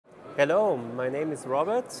Hello, my name is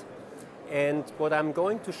Robert, and what I'm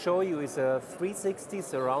going to show you is a 360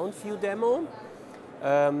 surround view demo.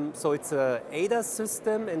 So it's a ADAS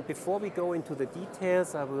system, and before we go into the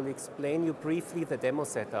details, I will explain you briefly the demo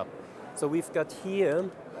setup. So we've got here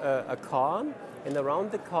a car, and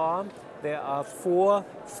around the car there are 4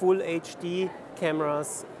 full HD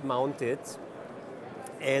cameras mounted.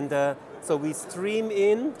 And so we stream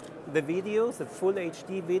in the videos, the full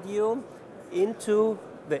HD video, into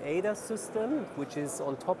the ADAS system, which is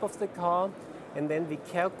on top of the car, and then we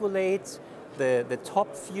calculate the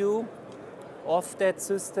top view of that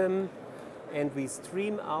system, and we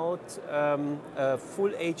stream out a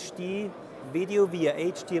full HD video via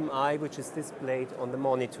HDMI, which is displayed on the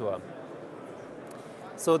monitor.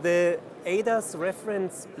 So the ADAS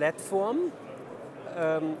reference platform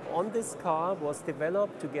on this car was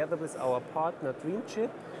developed together with our partner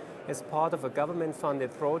DreamChip as part of a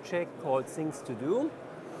government-funded project called Things to Do.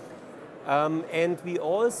 And we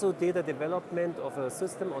also did a development of a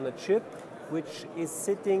system on a chip which is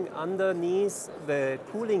sitting underneath the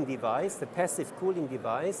cooling device, the passive cooling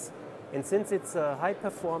device. And since it's a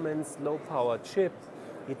high-performance, low-power chip,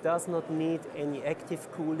 it does not need any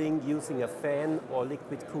active cooling using a fan or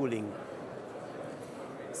liquid cooling.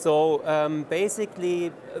 So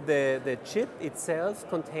basically, the chip itself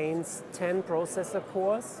contains 10 processor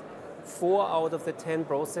cores. 4 out of the 10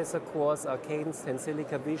 processor cores are Cadence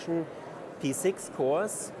Tensilica Vision P6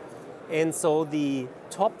 cores. And so the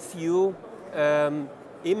top view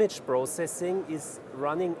image processing is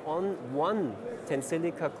running on 1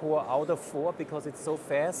 Tensilica core out of 4 because it's so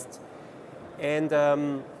fast. And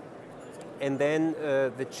then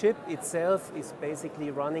the chip itself is basically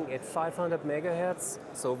running at 500 megahertz,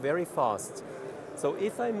 so very fast. So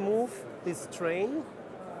if I move this train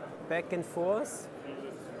back and forth,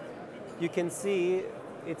 you can see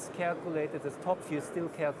it's calculated, the top view is still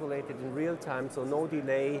calculated in real time, so no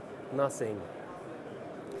delay, nothing.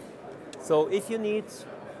 So if you need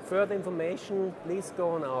further information, please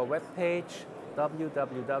go on our webpage,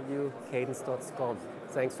 www.cadence.com.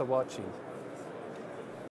 Thanks for watching.